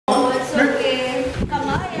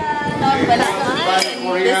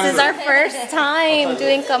our first time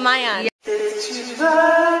doing kamayan.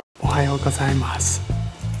 Ohayou gozaimasu.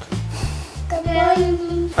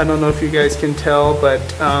 I don't know if you guys can tell, but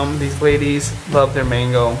these ladies love their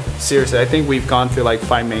mango. Seriously, I think we've gone through like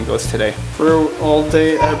 5 mangoes today. Fruit all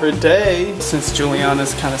day, every day. Since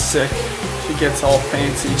Juliana's kind of sick, she gets all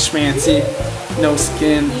fancy, schmancy, no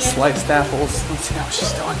skin, sliced apples. Let's see how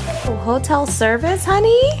she's doing. Hotel service,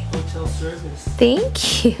 honey? Hotel service.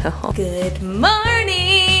 Thank you. Good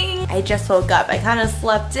morning. I just woke up. I kind of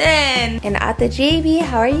slept in. And at the JB,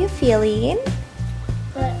 how are you feeling?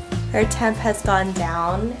 Her temp has gone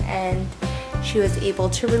down and she was able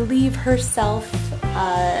to relieve herself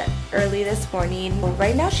early this morning.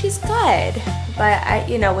 Right now she's good, but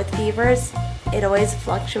you know, with fevers, it always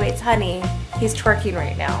fluctuates, honey. He's twerking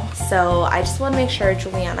right now. So I just want to make sure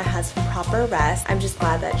Juliana has proper rest. I'm just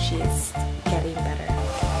glad that she's getting better.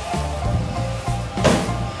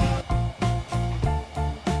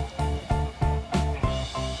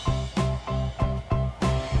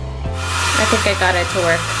 I think I got it to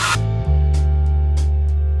work.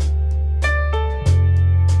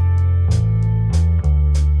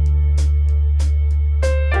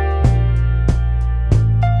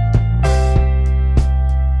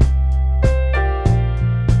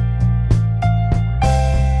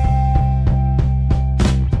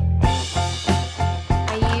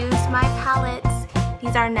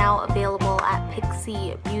 These are now available at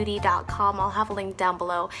PixieBeauty.com. I'll have a link down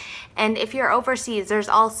below. And if you're overseas, there's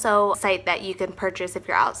also a site that you can purchase if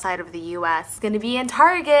you're outside of the US. It's going to be in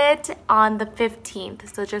Target on the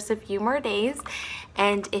 15th, so just a few more days.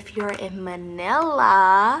 And if you're in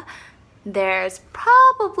Manila, there's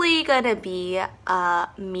probably going to be a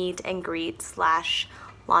meet and greet /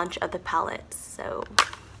 launch of the palettes. So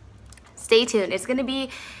stay tuned. It's gonna be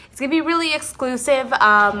really exclusive.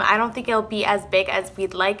 I don't think it'll be as big as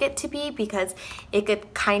we'd like it to be because it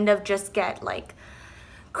could kind of just get like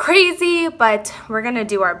crazy, but we're gonna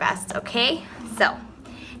do our best, okay? So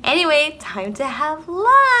anyway, time to have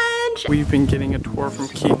lunch. We've been getting a tour from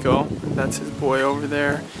Kiko. That's his boy over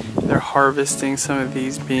there. They're harvesting some of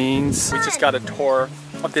these beans. We just got a tour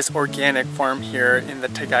of this organic farm here in the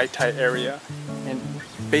Tagaytay area. And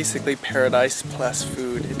basically paradise plus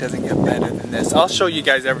food. It doesn't get better than this. I'll show you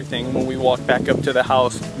guys everything when we walk back up to the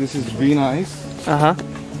house. This is green ice. Uh-huh.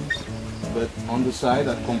 But on the side,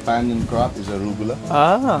 that companion crop is arugula.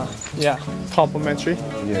 Ah, yeah. Complimentary.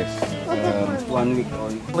 Yes. 1 week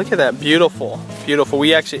on. Look at that. Beautiful. Beautiful.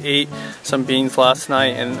 We actually ate some beans last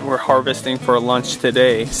night and we're harvesting for lunch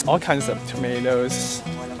today. All kinds of tomatoes.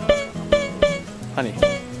 Honey.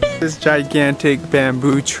 This gigantic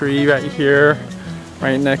bamboo tree right here,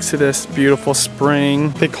 right next to this beautiful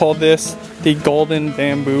spring. They call this the Golden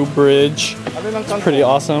Bamboo Bridge. It's pretty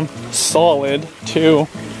awesome. Solid too.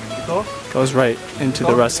 Goes right into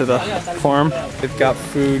the rest of the farm. They've got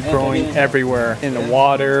food growing everywhere, in the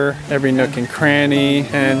water, every nook and cranny,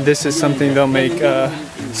 and this is something they'll make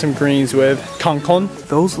some greens with. Kangkon.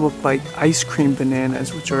 Those look like ice cream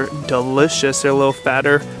bananas, which are delicious. They're a little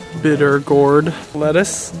fatter, bitter gourd.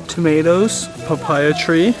 Lettuce, tomatoes, papaya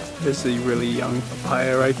tree. There's a really young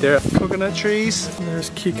papaya right there. Coconut trees.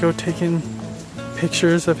 There's Kiko taking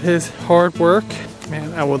pictures of his hard work.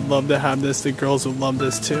 Man, I would love to have this. The girls would love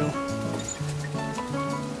this too.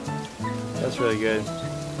 That's really good.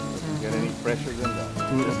 Got any pressure in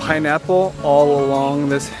that? Pineapple all along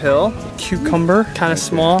this hill. Cucumber, kind of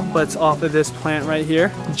small, but it's off of this plant right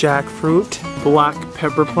here. Jackfruit, black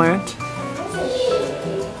pepper plant.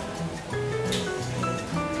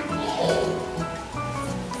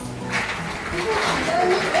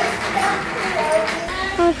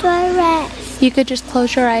 How do I rest? You could just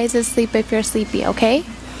close your eyes and sleep if you're sleepy, okay?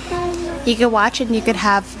 You could watch and you could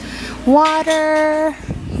have water,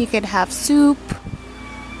 you could have soup,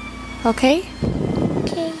 okay?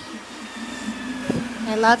 Okay.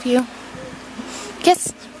 I love you.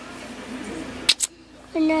 Kiss.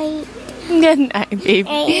 Good night. Good night,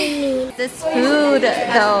 baby. This food,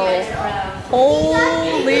 though.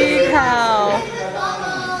 Holy cow.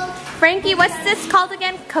 Frankie, what's this called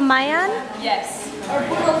again? Kamayan? Yes.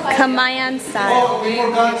 Kamayan style.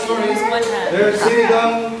 There's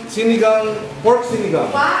sinigang, pork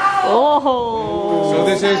sinigang. Wow. Oh. So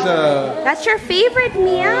this is That's your favorite,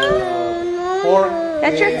 Mia? pork.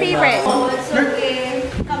 That's your favorite. Oh, it's okay.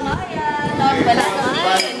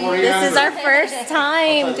 This is our first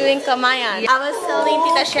time doing kamayan. I was telling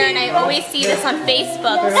Tita Sharon I always see this on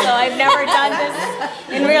Facebook, so I've never done this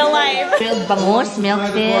in real life. Grilled bangus,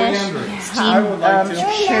 milkfish, steamed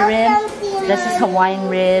shrimp, This is Hawaiian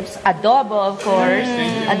ribs, adobo, of course,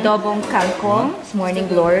 adobong kangkong, it's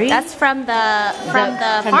morning glory. That's from the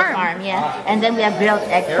farm. Yeah. And then we have grilled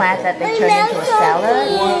eggplant that they turn into a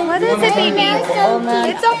salad. What is it, baby?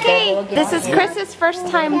 It's okay. This is Chris's first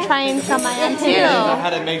time trying samayan too. I had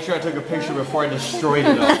to make sure I took a picture before I destroyed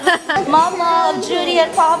it all. Mama of Judy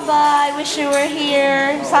and Papa, I wish you were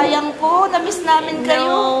here. Sayang po, na-miss namin kayo.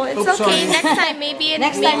 No, it's okay. Next time, maybe in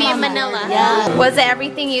Manila. Yeah. Was it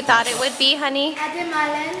everything you thought it would be, honey?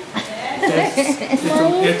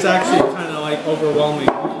 It's actually kind of like overwhelming.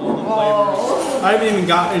 All the flavors. I haven't even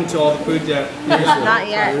gotten into all the food yet. Not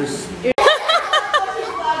yet.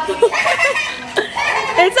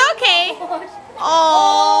 It's okay.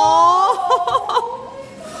 Oh.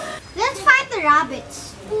 Let's find the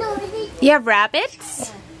rabbits. You have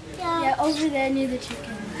rabbits? Yeah, over there near the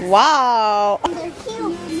chicken. Wow. They're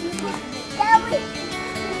cute. That was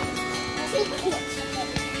chicken.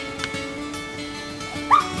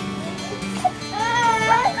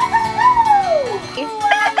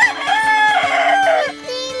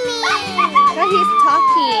 He's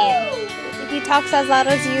talking. He talks as loud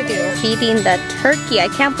as you do. Feeding the turkey. I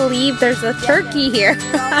can't believe there's a turkey here.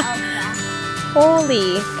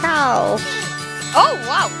 Holy cow. Oh,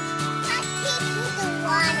 wow.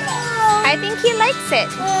 I think he likes it.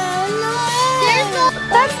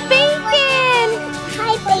 That's bacon.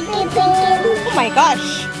 Hi, bacon. Oh my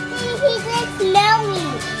gosh. He's like smelly.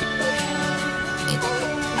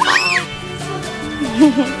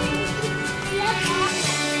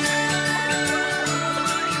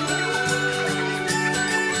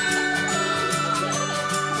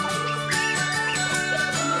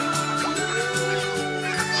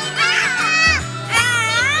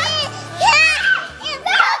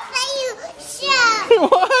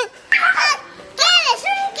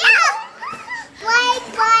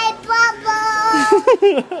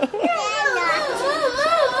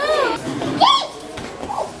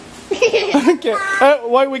 Okay.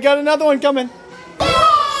 Wait, we got another one coming.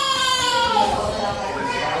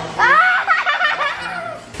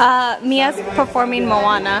 Mia's performing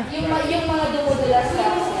Moana.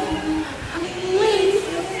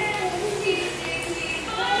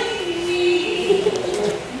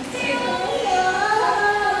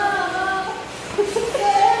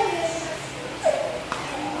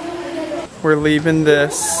 We're leaving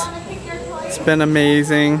this. It's been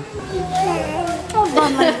amazing.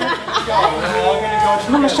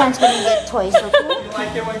 Mama Sean's gonna get toys, okay?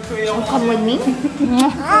 Come with me.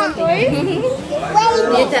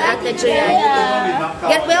 Dito Ate Juliana.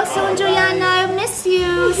 Get well soon, Juliana. I miss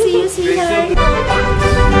you. See you, sweetheart.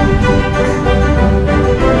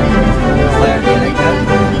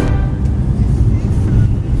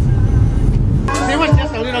 She was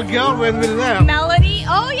just a little girl when we left. Melody?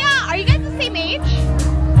 Oh yeah, are you guys the same age?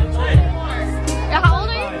 How old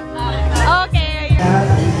are you? Okay.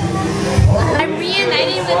 I'm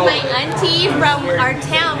reuniting with my auntie from our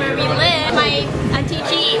town where we live. My auntie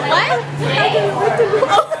G. What?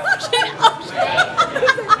 Oh shit! Oh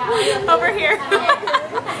shit! Over here.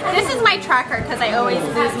 This is my tracker because I always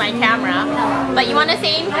lose my camera. But you want to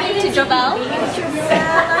say anything to Jovel? I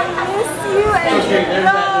miss you and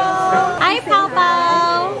hi, Pao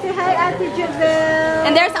Pao. Say hi, Auntie Jovel.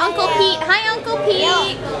 And there's Uncle Pete. Hi, Uncle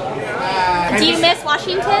Pete. Do you miss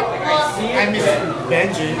Washington? I miss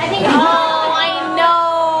Benji. Oh,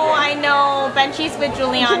 I know. Benji's with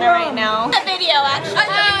Juliana right now. The video, actually.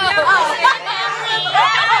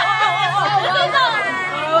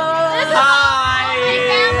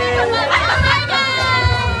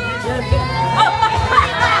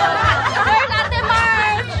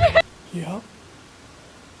 Yep.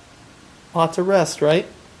 Lots of rest, right?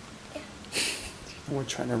 We're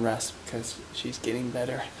trying to rest because she's getting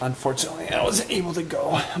better. Unfortunately, I wasn't able to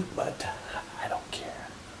go, but I don't care.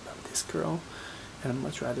 I love this girl, and I'd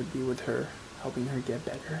much rather be with her, helping her get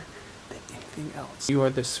better than anything else. You are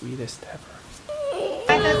the sweetest ever.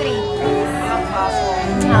 1, 2, 3.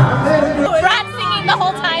 Brad singing the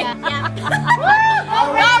whole time.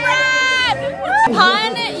 Robert!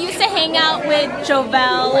 Han used to hang out with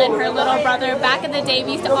Jovel and her little brother. Back in the day,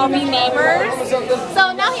 we used to all be neighbors.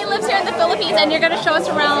 So now he lives here in the Philippines, and you're going to show us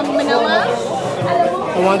around Manila?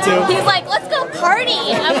 I want to. He's like, let's go party.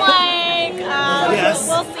 I'm like, Yes.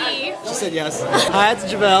 we'll see. She said yes. Hi, it's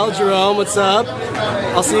Javel. Jerome, what's up?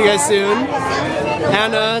 I'll see you guys soon.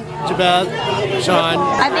 Hannah, Javel, Sean.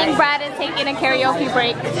 I think Brad is taking a karaoke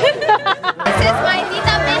break. This is my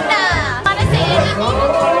Tita Minda. Want to say anything?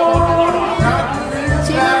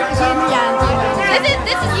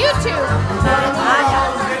 This is YouTube.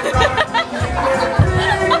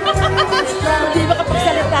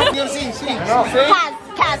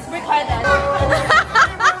 Kaz, record that.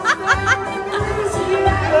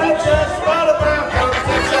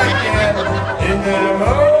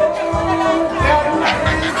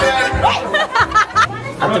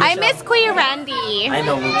 happy. I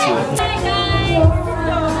know, me too.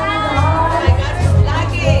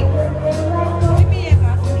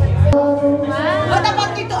 What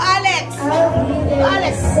about Tito Alex? Tito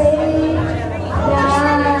Alex.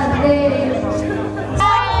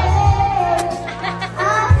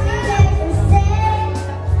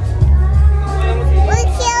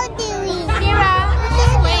 What's your doing? Kira,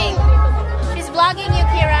 wait. She's vlogging you,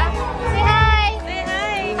 Kira. Say hi. Say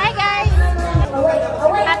hi. Hi, guys.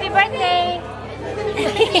 Happy birthday.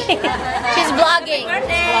 She's vlogging.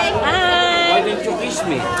 Why didn't you kiss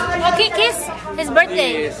me? Okay, kiss. His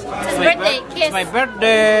birthday. Yes. It's his birthday. Kiss. It's my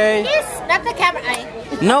birthday. Kiss. Not the camera. Ay.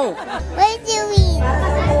 No. What's doing?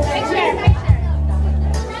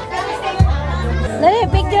 Dali,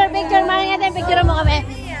 picture, picture. Maring natin, picture mo kami.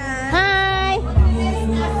 Hi.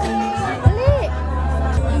 Dali.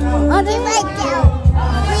 Oh, get my down.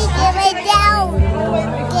 Please get my down.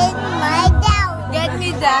 Get my down. Get me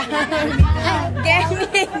down. Get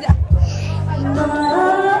me down.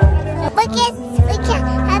 We can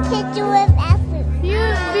have to do it after.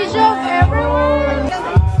 You fish off everyone.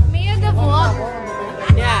 Mia the vlog.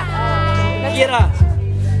 Yeah. Kira.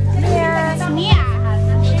 Yes, Mia.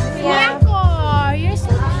 Miyako, you're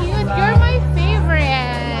so cute. You're my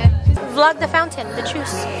favorite. Vlog the fountain, the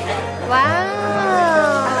juice.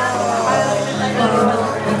 Wow.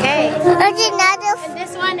 Okay. There's another. And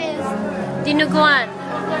this one is dinuguan.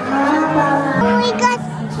 Oh, we got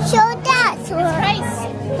show that. It's rice.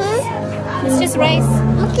 Hmm? It's just rice.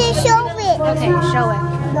 Okay, show it. Okay, show it.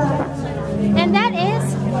 And that is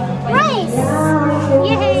rice.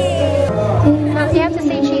 Yay! Now you have to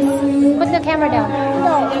say cheese. Put the camera down.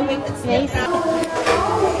 No. Yes.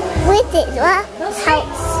 With it, what?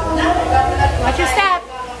 House. Watch your step.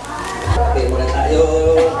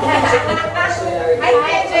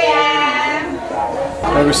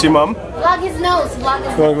 Wanna go see mom? Vlog his nose. Vlog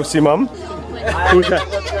his You wanna go see mom? Who's that?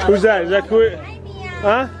 Who's that? Is that cool?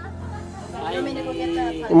 Huh?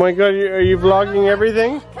 Oh my god, are you vlogging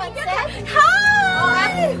everything? Hi!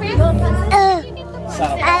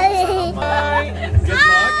 Good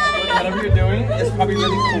luck. Whatever you're doing, it's probably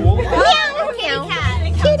really cool.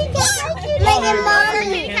 Kitty cat. Like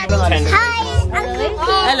mommy. Hi, I'm cooking.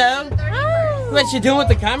 Hello. What you doing with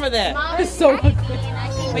the camera there? It's so ugly.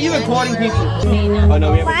 Are you recording people? Oh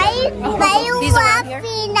no, we haven't. Why are you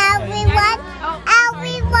laughing, everyone?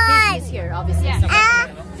 Everyone. He's here, obviously.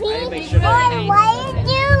 Everyone, what are you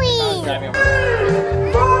doing?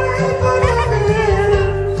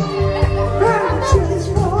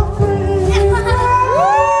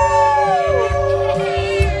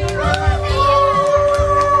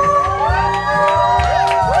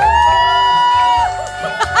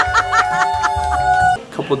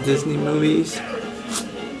 Couple Disney movies.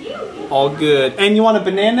 All good. And you want a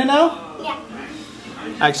banana now? Yeah.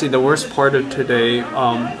 Actually, the worst part of today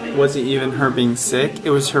wasn't even her being sick. It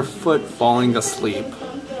was her foot falling asleep.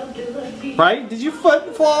 Right? Did your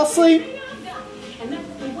foot fall asleep?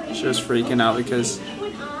 She was freaking out because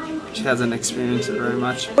she hasn't experienced it very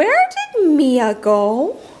much. Where did Mia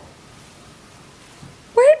go?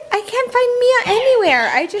 I can't find Mia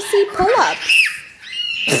anywhere. I just see pull-ups.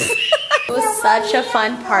 It was such a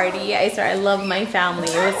fun party. I swear, I love my family.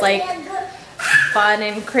 It was like fun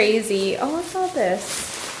and crazy. Oh, what's all this?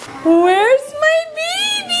 Where's my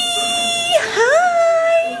baby?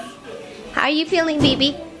 Hi. How are you feeling,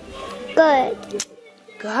 baby? Good.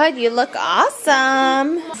 Good, you look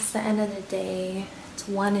awesome. It's the end of the day. It's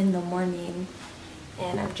 1 in the morning.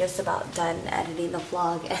 And I'm just about done editing the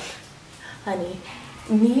vlog. And honey,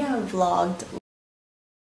 Mia vlogged